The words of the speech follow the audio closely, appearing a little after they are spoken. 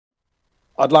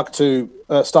I'd like to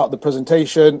start the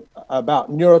presentation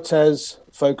about NeuroTez,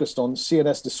 focused on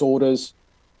CNS disorders.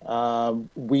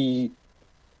 We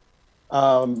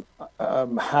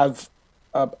have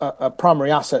a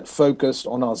primary asset focused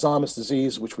on Alzheimer's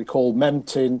disease, which we call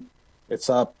MEMTIN. It's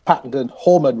a patented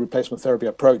hormone replacement therapy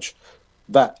approach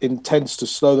that intends to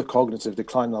slow the cognitive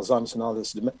decline in Alzheimer's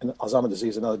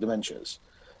disease and other dementias.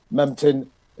 MEMTIN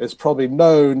is probably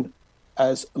known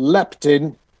as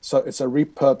leptin, so it's a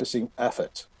repurposing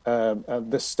effort.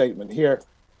 And this statement here,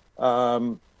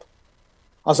 Alzheimer's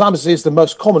disease is the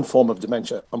most common form of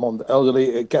dementia among the elderly.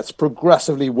 It gets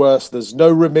progressively worse. There's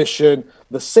no remission.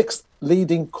 The sixth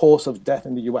leading cause of death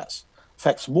in the US.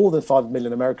 Affects more than 5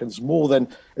 million Americans, more than,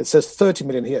 it says 30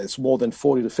 million here, it's more than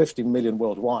 40 to 50 million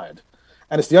worldwide.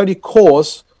 And it's the only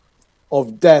cause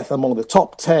of death among the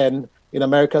top 10 in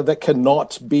America that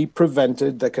cannot be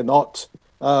prevented, that cannot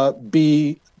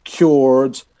be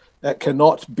cured, that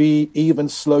cannot be even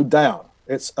slowed down.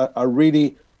 It's a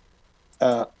really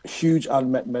huge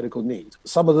unmet medical need.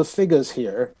 Some of the figures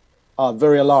here are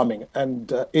very alarming.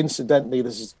 And incidentally,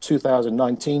 this is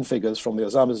 2019 figures from the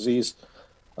Alzheimer's Disease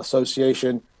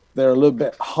Association. They're a little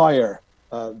bit higher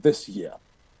this year.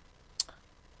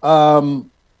 Let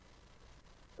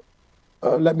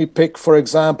me pick, for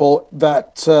example,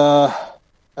 that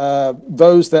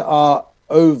those that are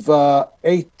over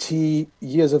 80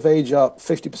 years of age are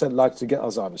 50% likely to get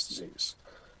Alzheimer's disease.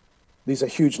 These are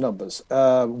huge numbers.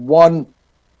 1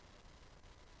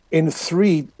 in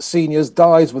 3 seniors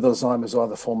dies with Alzheimer's or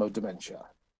other form of dementia.